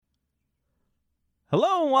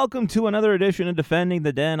Hello and welcome to another edition of Defending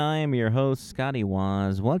the Den. I am your host, Scotty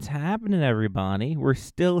Wazz. What's happening, everybody? We're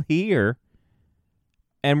still here,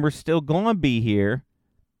 and we're still going to be here,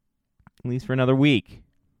 at least for another week.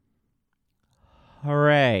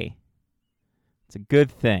 Hooray. It's a good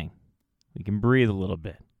thing. We can breathe a little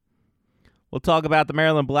bit. We'll talk about the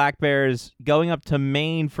Maryland Black Bears going up to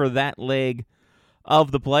Maine for that leg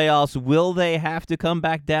of the playoffs. Will they have to come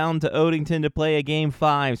back down to Odenton to play a Game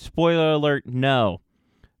 5? Spoiler alert, no.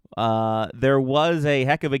 There was a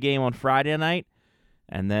heck of a game on Friday night,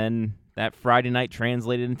 and then that Friday night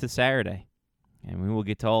translated into Saturday. And we will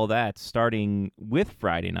get to all that starting with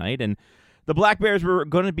Friday night. And the Black Bears were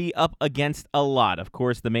going to be up against a lot. Of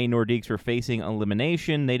course, the Maine Nordiques were facing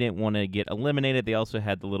elimination. They didn't want to get eliminated. They also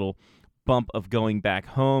had the little bump of going back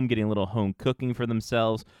home, getting a little home cooking for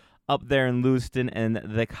themselves up there in Lewiston and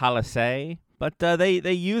the Colisée. But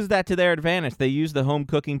they used that to their advantage. They used the home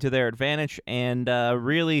cooking to their advantage and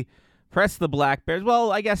really pressed the Black Bears.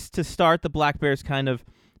 Well, I guess to start, the Black Bears kind of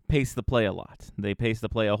paced the play a lot. They paced the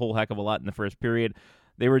play a whole heck of a lot in the first period.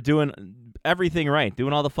 They were doing everything right,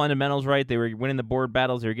 doing all the fundamentals right. They were winning the board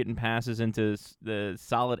battles. They were getting passes into the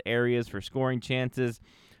solid areas for scoring chances.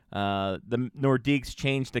 The Nordiques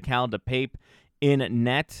changed the Cal to Pape in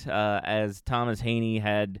net as Thomas Haney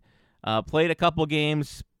had played a couple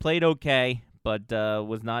games, played okay, but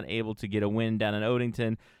was not able to get a win down in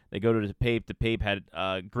Odenton. They go to Pape. The Pape had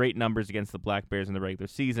great numbers against the Black Bears in the regular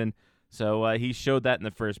season, so he showed that in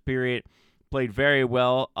the first period. Played very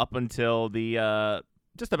well up until the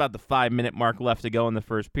just about the 5-minute mark left to go in the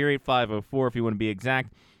first period, 5:04 if you want to be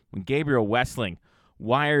exact, when Gabriel Wessling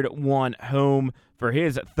wired one home for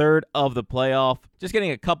his third of the playoff, just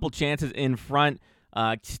getting a couple chances in front,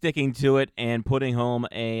 sticking to it and putting home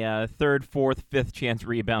a third, fourth, fifth chance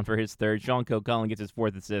rebound for his third. Sean Kilcullen gets his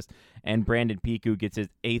fourth assist, and Brandon Piku gets his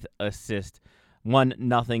eighth assist.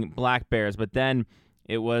 1-0 Black Bears. But then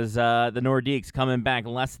it was the Nordiques coming back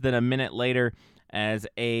less than a minute later as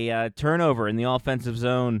a turnover in the offensive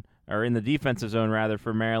zone, or in the defensive zone, rather,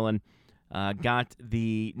 for Maryland. Got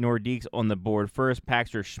the Nordiques on the board first.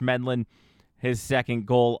 Paxter Schmedlin, his second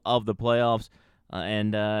goal of the playoffs.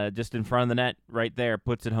 And just in front of the net right there,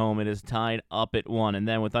 puts it home. It is tied up at 1. And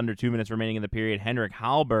then with under 2 minutes remaining in the period, Henrik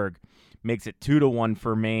Hallberg makes it 2-1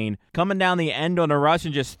 for Maine. Coming down the end on a rush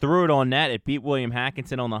and just threw it on net. It beat William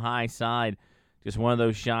Hackinson on the high side. Just one of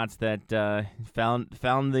those shots that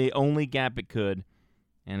found the only gap it could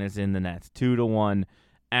and is in the net. 2-1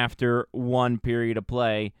 after one period of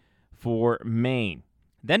play for Maine.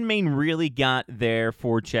 Then Maine really got their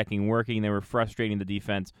forechecking working. They were frustrating the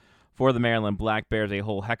defense for the Maryland Black Bears a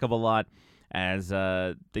whole heck of a lot, as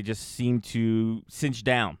they just seemed to cinch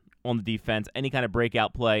down on the defense. Any kind of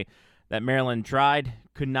breakout play that Maryland tried,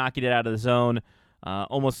 could not get it out of the zone,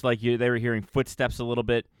 almost like they were hearing footsteps a little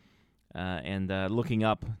bit and looking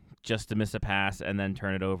up just to miss a pass and then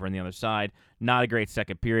turn it over on the other side. Not a great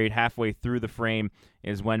second period. Halfway through the frame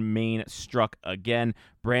is when Maine struck again.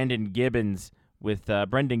 Brendan Gibbons, his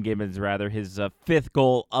fifth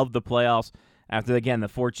goal of the playoffs. After, again, the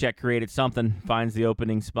forecheck created something, finds the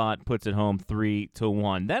opening spot, puts it home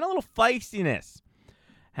 3-1. Then a little feistiness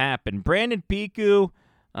happened. Brandon Piku,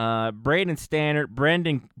 Braden Stannard,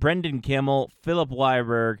 Brendan Kimmel, Philip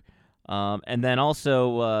Weiberg, and then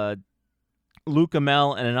also Luke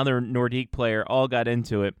Amell and another Nordique player all got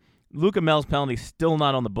into it. Luke Amell's penalty still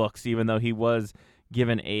not on the books, even though he was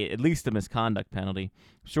given at least a misconduct penalty.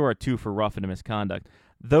 I'm sure a 2 for rough and a misconduct.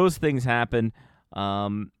 Those things happen.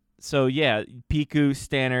 So, yeah, Piku,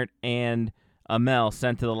 Stannard, and Amell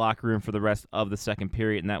sent to the locker room for the rest of the second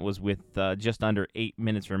period, and that was with just under 8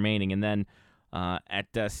 minutes remaining. And then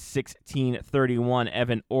at 16:31,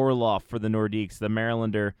 Evan Orloff for the Nordiques, the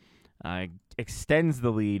Marylander, extends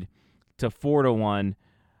the lead to 4-1.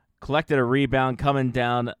 Collected a rebound coming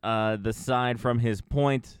down the side from his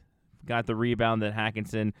point. Got the rebound that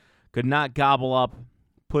Hackinson could not gobble up.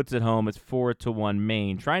 Puts it home. It's 4-1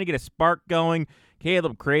 Maine. Trying to get a spark going.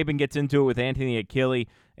 Caleb Craven gets into it with Anthony Achille.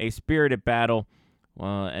 A spirited battle.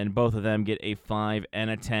 And both of them get a 5 and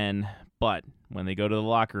a 10. But when they go to the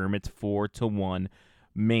locker room, it's 4-1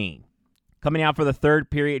 Maine. Coming out for the third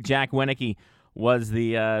period, Jack Wenicky was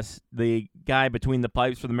the guy between the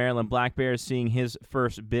pipes for the Maryland Black Bears, seeing his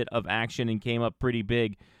first bit of action and came up pretty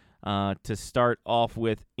big to start off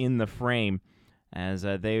with in the frame as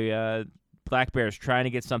Black Bears trying to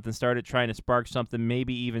get something started, trying to spark something,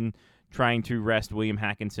 maybe even trying to rest William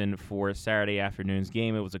Hackinson for Saturday afternoon's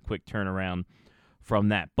game. It was a quick turnaround from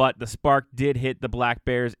that. But the spark did hit the Black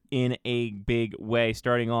Bears in a big way,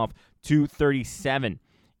 starting off 2:37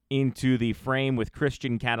 into the frame with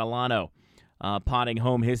Christian Catalano potting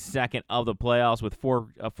home his second of the playoffs with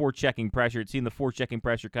four-checking pressure. It seemed the four-checking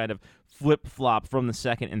pressure kind of flip-flop from the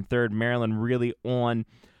second and third. Maryland really on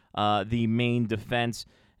the main defense,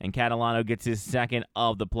 and Catalano gets his second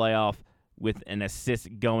of the playoff with an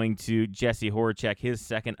assist going to Jesse Horacek, his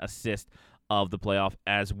second assist of the playoff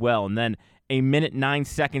as well. And then a minute 9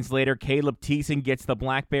 seconds later, Caleb Thiessen gets the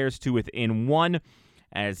Black Bears to within one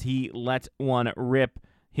as he lets one rip,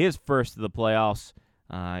 his first of the playoffs.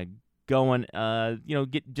 Going,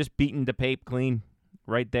 get just beaten to Pape clean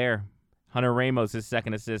right there. Hunter Ramos, his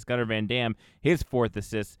second assist. Gunnar Van Dam, his fourth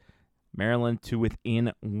assist. Maryland to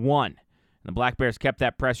within one. And the Black Bears kept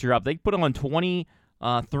that pressure up. They put on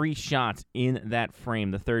 23 shots in that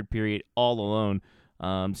frame, the third period, all alone.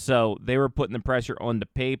 So they were putting the pressure on to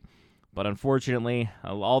Pape, but unfortunately,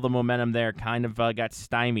 all the momentum there kind of got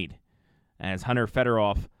stymied as Hunter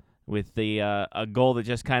Fedorov with a goal that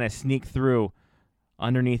just kind of sneaked through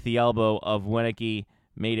underneath the elbow of Wenneke,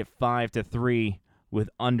 made it 5-3 with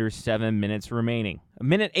under 7 minutes remaining. A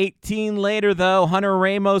minute 18 later, though, Hunter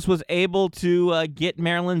Ramos was able to get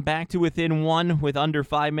Maryland back to within one with under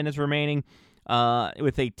 5 minutes remaining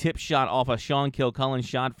with a tip shot off a Sean Kilcullen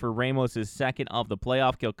shot for Ramos' second of the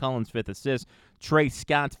playoff. Kilcullen's fifth assist. Trey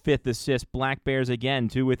Scott's fifth assist. Black Bears again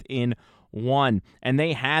to within one. And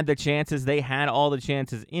they had the chances. They had all the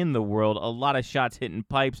chances in the world. A lot of shots hitting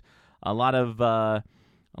pipes. A lot of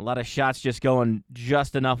shots just going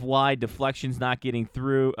just enough wide. Deflections not getting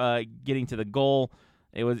through, getting to the goal.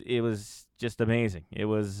 It was just amazing. It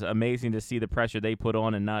was amazing to see the pressure they put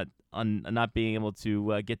on and not being able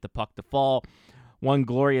to get the puck to fall. One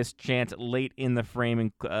glorious chance late in the frame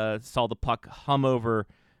and saw the puck hum over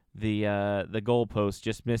the goalpost,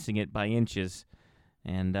 just missing it by inches.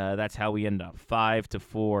 And that's how we end up.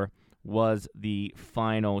 5-4 was the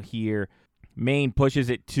final here. Maine pushes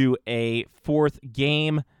it to a fourth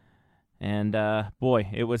game, and boy,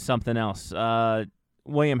 it was something else.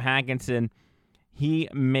 William Hackinson, he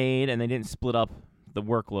made, and they didn't split up the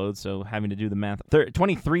workload, so having to do the math,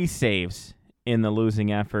 23 saves in the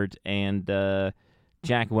losing effort, and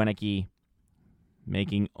Jack Wenneke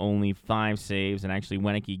making only 5 saves, and actually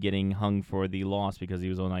Wenneke getting hung for the loss because he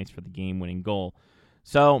was on ice for the game-winning goal.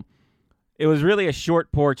 So it was really a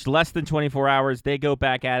short porch, less than 24 hours. They go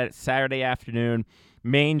back at it Saturday afternoon.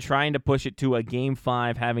 Maine trying to push it to a Game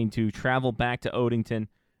 5, having to travel back to Odenton,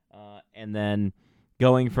 and then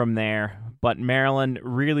going from there. But Maryland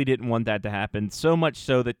really didn't want that to happen, so much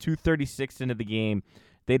so that 2:36 into the game,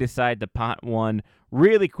 they decide to pot one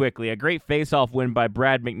really quickly. A great face-off win by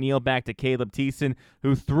Brad McNeil back to Caleb Thiessen,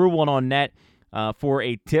 who threw one on net for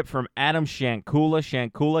a tip from Adam Shankula.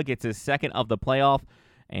 Shankula gets his second of the playoff,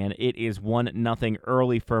 and it is 1-0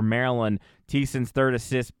 early for Maryland. Thiessen's third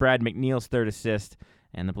assist, Brad McNeil's third assist,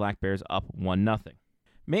 and the Black Bears up 1-0.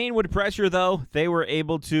 Maine would pressure, though. They were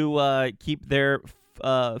able to keep their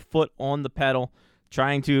foot on the pedal,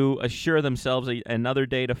 trying to assure themselves another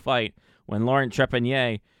day to fight when Laurent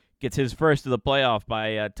Trepanier gets his first of the playoff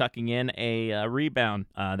by tucking in a rebound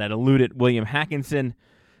that eluded William Hackinson.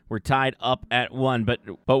 We're tied up at 1, but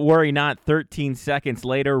worry not. 13 seconds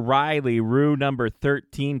later, Riley Rue, number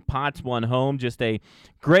 13, pots one home. Just a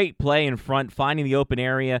great play in front, finding the open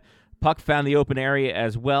area. Puck found the open area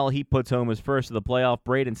as well. He puts home his first of the playoff.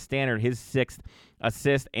 Braden Stannard, his 6th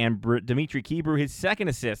assist, and Dimitri Kebrew, his 2nd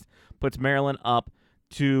assist, puts Maryland up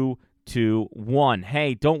 2-1.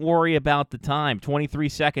 Hey, don't worry about the time. 23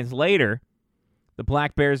 seconds later, the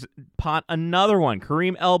Black Bears pot another one.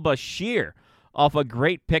 Kareem El-Bashir, off a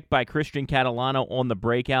great pick by Christian Catalano on the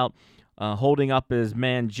breakout, holding up his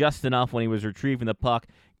man just enough when he was retrieving the puck.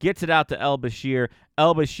 Gets it out to El-Bashir.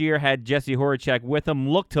 El-Bashir had Jesse Horacek with him,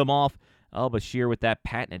 looked him off. El-Bashir with that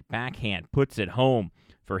patented backhand puts it home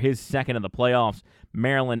for his second of the playoffs.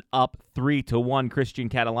 Maryland up 3-1. Christian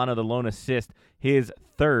Catalano, the lone assist, his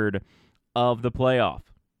third of the playoff.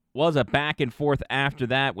 Was a back and forth after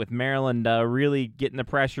that, with Maryland really getting the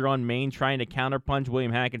pressure on Maine, trying to counterpunch.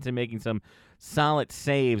 William Hackinson making some solid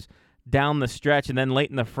saves down the stretch, and then late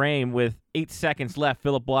in the frame with 8 seconds left,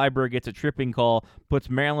 Philip Weiberg gets a tripping call, puts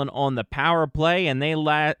Maryland on the power play, and they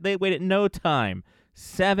waited no time,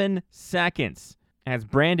 7 seconds, as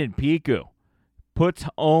Brandon Piku puts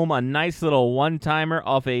home a nice little one-timer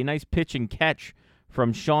off a nice pitch and catch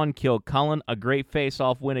from Sean Kilcullen. A great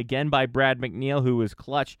face-off win again by Brad McNeil, who was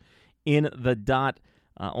clutch in the dot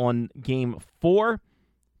on Game 4.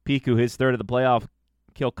 Piku, his third of the playoff.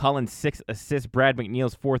 Kilcullen's 6th assist. Brad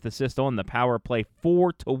McNeil's 4th assist on the power play.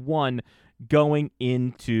 4-1 going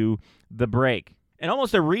into the break. And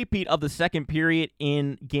almost a repeat of the second period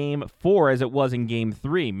in Game 4 as it was in Game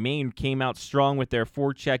 3. Maine came out strong with their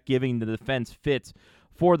forecheck, giving the defense fits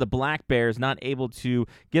for the Black Bears, not able to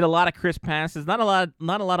get a lot of crisp passes, not a lot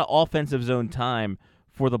of offensive zone time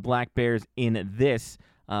for the Black Bears in this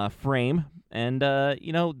frame. And,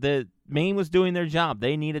 the Maine was doing their job.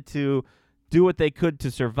 They needed to do what they could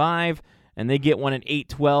to survive, and they get one at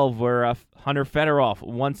 8-12 where Hunter Fedorov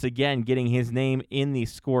once again getting his name in the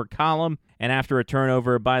score column. And after a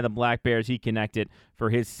turnover by the Black Bears, he connected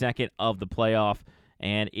for his second of the playoff,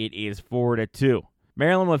 and it is 4-2.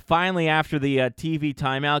 Maryland would finally, after the TV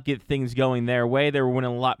timeout, get things going their way. They were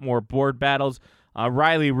winning a lot more board battles.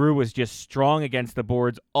 Riley Rue was just strong against the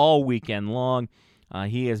boards all weekend long.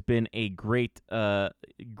 He has been a great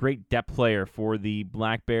depth player for the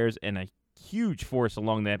Black Bears and a huge force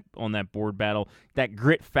on that board battle. That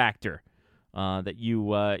grit factor that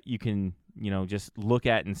you can just look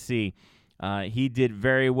at and see. He did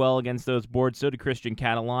very well against those boards. So did Christian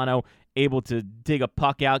Catalano, able to dig a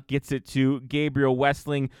puck out, gets it to Gabriel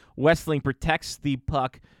Westling. Westling protects the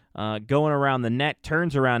puck going around the net,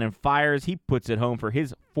 turns around and fires. He puts it home for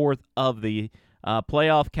his fourth of the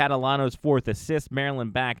playoff. Catalano's fourth assist.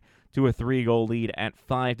 Maryland back to a 3-goal lead at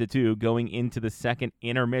 5-2 going into the second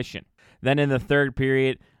intermission. Then in the third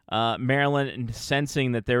period, Maryland,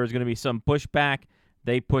 sensing that there was going to be some pushback,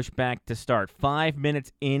 they push back to start. 5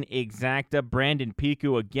 minutes in exacta. Brandon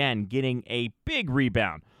Piku again getting a big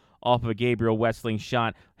rebound off of a Gabriel Westling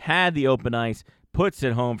shot. Had the open ice, puts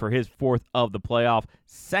it home for his fourth of the playoff,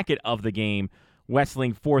 second of the game.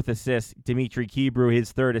 Westling, fourth assist. Dimitri Kibru,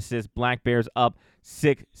 his third assist. Black Bears up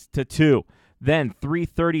 6-2. Then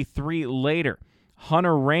 3:33 later,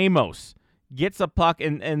 Hunter Ramos gets a puck,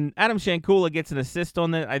 and Adam Shankula gets an assist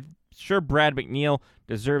on that. I'm sure Brad McNeil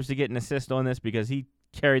deserves to get an assist on this because he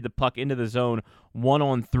carried the puck into the zone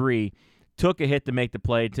 1-on-3, took a hit to make the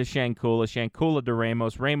play to Shankula. Shankula to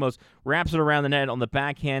Ramos. Ramos wraps it around the net on the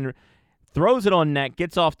backhand, throws it on net,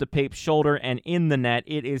 gets off the Pape's shoulder, and in the net.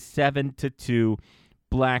 It is 7-2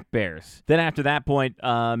 Black Bears. Then after that point,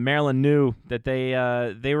 Maryland knew that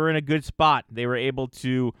they were in a good spot. They were able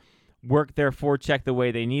to work their forecheck the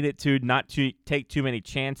way they needed to, not to take too many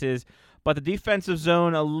chances. But the defensive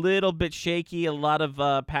zone, a little bit shaky, a lot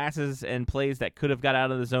of passes and plays that could have got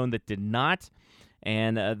out of the zone that did not.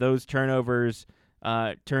 And those turnovers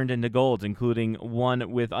turned into goals, including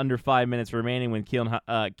one with under 5 minutes remaining when Kim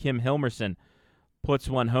Hilmerson puts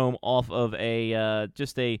one home off of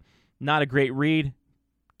just a not a great read,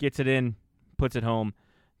 gets it in, puts it home.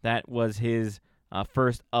 That was his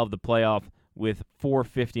first of the playoff with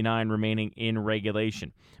 4:59 remaining in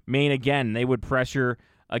regulation. Maine, again, they would pressure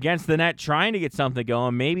against the net, trying to get something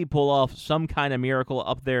going, maybe pull off some kind of miracle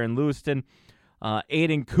up there in Lewiston.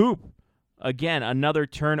 Aiden Coop, again, another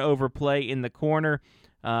turnover play in the corner,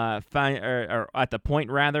 or at the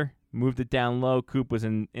point, rather. Moved it down low. Coop was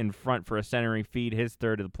in front for a centering feed, his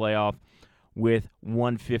third of the playoff, with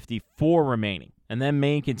 1:54 remaining. And then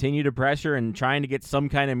Maine continued to pressure and trying to get some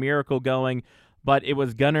kind of miracle going, but it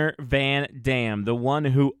was Gunnar Van Dam, the one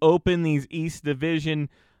who opened these East Division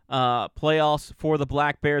playoffs for the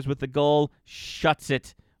Black Bears with the goal, shuts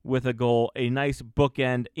it with a goal. A nice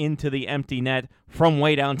bookend into the empty net from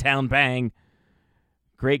way downtown. Bang.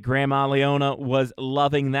 Great Grandma Leona was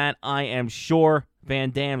loving that, I am sure. Van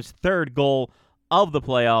Dam's third goal of the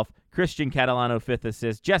playoff. Christian Catalano, fifth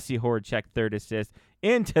assist. Jesse Horacek, third assist.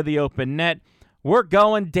 Into the open net. We're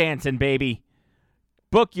going dancing, baby.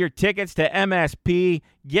 Book your tickets to MSP.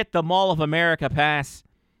 Get the Mall of America pass.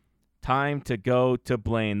 Time to go to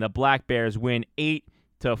Blaine. The Black Bears win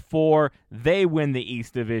 8-4. They win the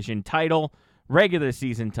East Division title, regular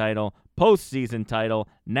season title, postseason title.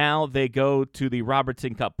 Now they go to the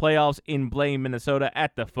Robertson Cup playoffs in Blaine, Minnesota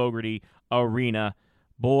at the Fogarty Arena.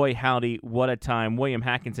 Boy, howdy, what a time. William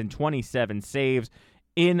Hackinson, 27 saves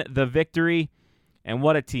in the victory. And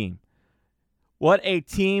what a team. What a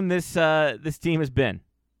team this team has been.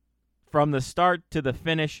 From the start to the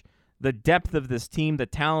finish, the depth of this team, the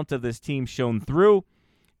talent of this team shone through.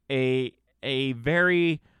 A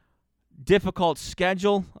very difficult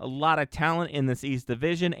schedule, a lot of talent in this East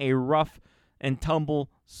Division, a rough and tumble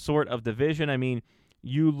sort of division. I mean,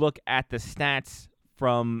 you look at the stats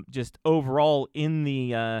from just overall in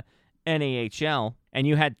the NAHL, and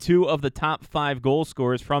you had two of the top 5 goal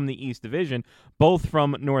scorers from the East Division, both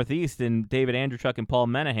from Northeast, and David Andrechuk and Paul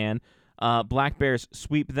Menahan. Black Bears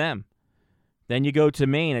sweep them. Then you go to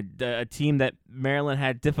Maine, a team that Maryland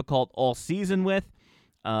had difficult all season with,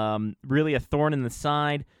 really a thorn in the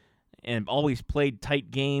side, and always played tight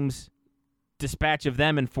games, dispatch of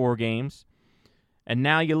them in 4 games. And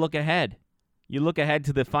now you look ahead. You look ahead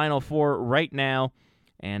to the Final Four right now,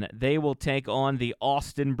 and they will take on the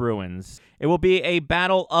Austin Bruins. It will be a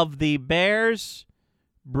battle of the Bears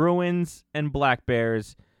Bruins and Black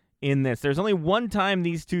Bears in this. There's only one time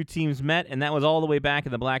these two teams met, and that was all the way back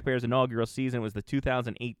in the Black Bears' inaugural season. It was the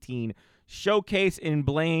 2018 Showcase in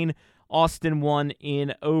Blaine. Austin won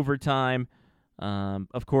in overtime.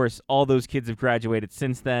 Of course, all those kids have graduated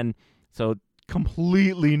since then, so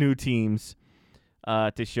completely new teams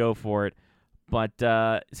to show for it. But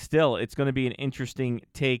still, it's going to be an interesting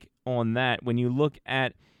take on that. When you look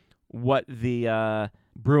at what the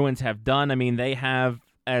Bruins have done, I mean, they have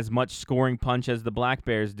as much scoring punch as the Black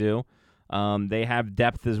Bears do. They have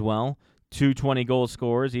depth as well. 2 20-goal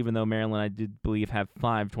scorers, even though Maryland, I did believe, have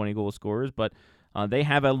 5 20-goal scorers. But they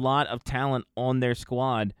have a lot of talent on their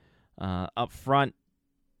squad up front,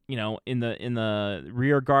 in the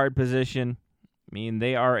rear guard position. I mean,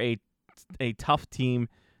 they are a tough team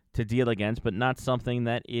to deal against, but not something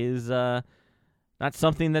that is not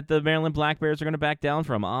something that the Maryland Black Bears are going to back down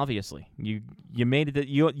from. Obviously, you made it.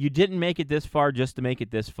 You didn't make it this far just to make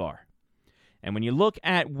it this far. And when you look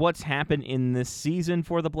at what's happened in this season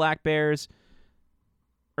for the Black Bears,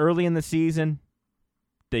 early in the season,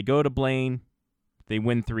 they go to Blaine, they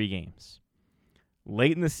win 3 games.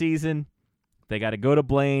 Late in the season, they got to go to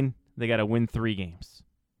Blaine, they got to win 3 games.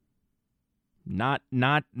 Not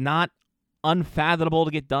unfathomable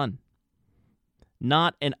to get done.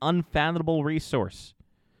 Not an unfathomable resource.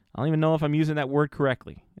 I don't even know if I'm using that word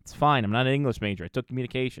correctly. It's fine. I'm not an English major. I took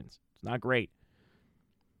communications. It's not great.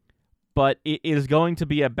 But it is going to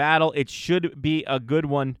be a battle. It should be a good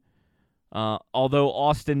one. Although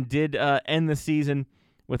Austin did end the season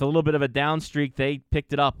with a little bit of a down streak, they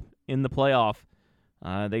picked it up in the playoff.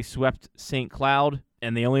 They swept St. Cloud,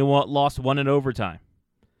 and they only lost 1 in overtime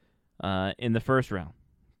in the first round.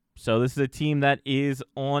 So this is a team that is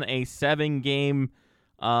on a 7-game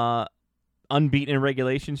unbeaten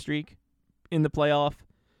regulation streak in the playoff.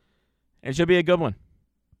 It should be a good one.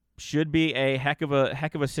 Should be a heck of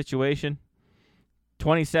a situation.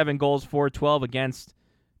 27 goals for, 12 against,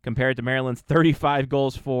 compared to Maryland's 35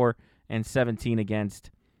 goals for and 17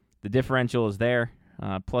 against. The differential is there.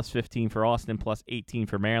 Plus 15 for Austin, plus 18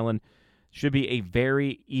 for Maryland. Should be a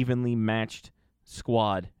very evenly matched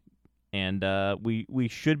squad. And we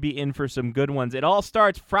should be in for some good ones. It all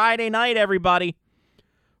starts Friday night, everybody.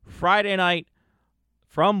 Friday night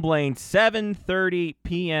from Blaine, 7:30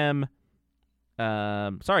 p.m.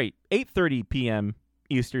 8:30 p.m.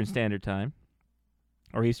 Eastern Standard Time.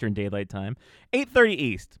 Or Eastern Daylight Time. 8:30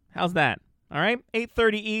 East. How's that? All right?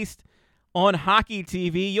 8:30 East on Hockey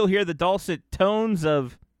TV. You'll hear the dulcet tones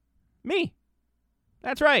of me.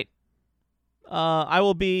 That's right. I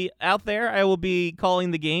will be out there. I will be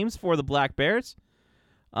calling the games for the Black Bears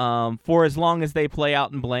for as long as they play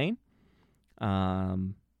out in Blaine.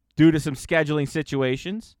 Due to some scheduling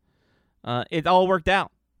situations, it all worked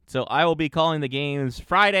out. So I will be calling the games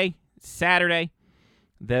Friday, Saturday.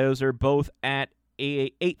 Those are both at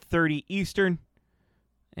 8:30 Eastern.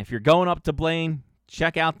 If you're going up to Blaine,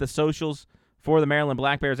 check out the socials for the Maryland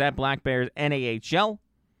Black Bears at Black Bears NAHL.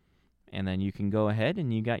 And then you can go ahead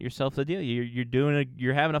and you got yourself the deal.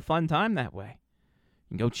 You're having a fun time that way.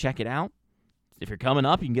 You can go check it out. If you're coming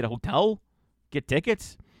up, you can get a hotel, get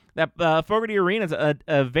tickets. That Fogarty Arena is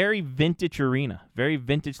a very vintage arena, very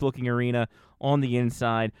vintage-looking arena on the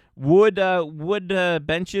inside. Wood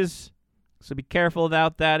benches, so be careful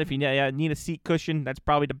about that. If you need a seat cushion, that's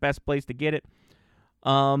probably the best place to get it.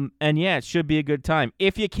 And yeah, it should be a good time.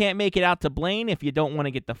 If you can't make it out to Blaine, if you don't want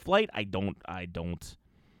to get the flight, I don't.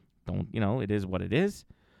 It is what it is.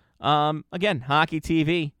 Again, Hockey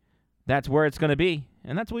TV, that's where it's going to be,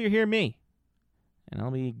 and that's where you hear me. And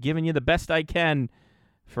I'll be giving you the best I can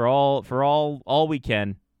for all we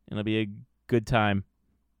can, and it'll be a good time.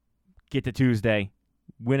 Get to Tuesday,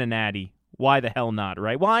 win a natty. Why the hell not,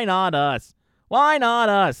 right? Why not us? Why not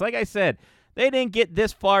us? Like I said, they didn't get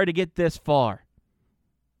this far to get this far.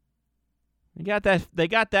 They got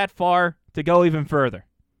that far to go even further.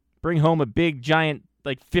 Bring home a big, giant,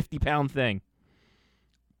 50-pound thing.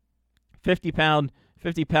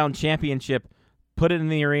 50-pound championship. Put it in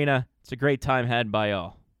the arena. It's a great time had by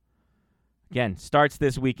all. Again, starts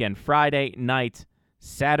this weekend. Friday night,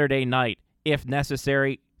 Saturday night, if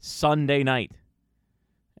necessary, Sunday night.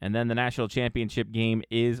 And then the national championship game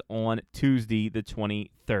is on Tuesday, the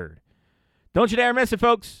 23rd. Don't you dare miss it,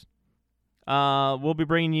 folks. We'll be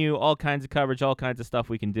bringing you all kinds of coverage, all kinds of stuff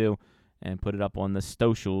we can do, and put it up on the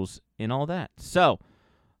socials and all that. So,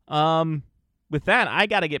 with that, I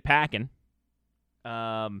got to get packing.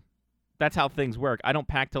 That's how things work. I don't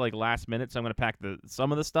pack till last minute, so I'm going to pack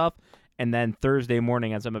some of the stuff, and then Thursday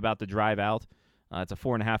morning as I'm about to drive out, it's a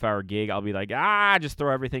 4.5-hour gig, I'll be just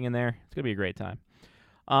throw everything in there. It's going to be a great time.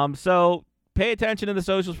 So pay attention to the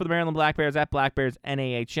socials for the Maryland Black Bears at Black Bears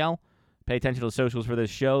NAHL. Pay attention to the socials for this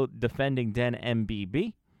show, Defending Den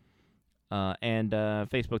MBB. And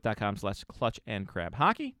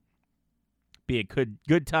Facebook.com/clutchandcrabhockey. Be a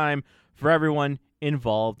good time for everyone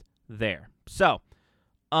involved there. So,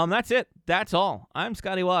 that's it. That's all. I'm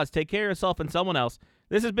Scotty Wazz. Take care of yourself and someone else.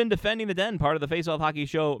 This has been Defending the Den, part of the Face Off Hockey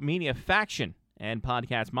Show media faction and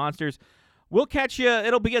podcast monsters. We'll catch you.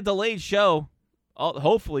 It'll be a delayed show.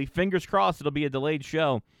 Hopefully, fingers crossed, it'll be a delayed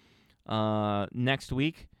show next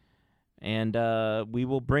week. And we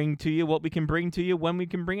will bring to you what we can bring to you when we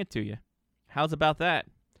can bring it to you. How's about that?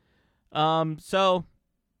 So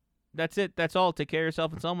that's it. That's all. Take care of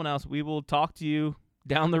yourself and someone else. We will talk to you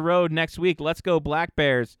down the road next week. Let's go Black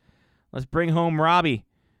Bears. Let's bring home Robbie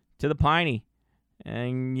to the Piney.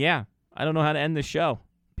 And yeah, I don't know how to end the show.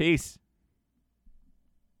 Peace.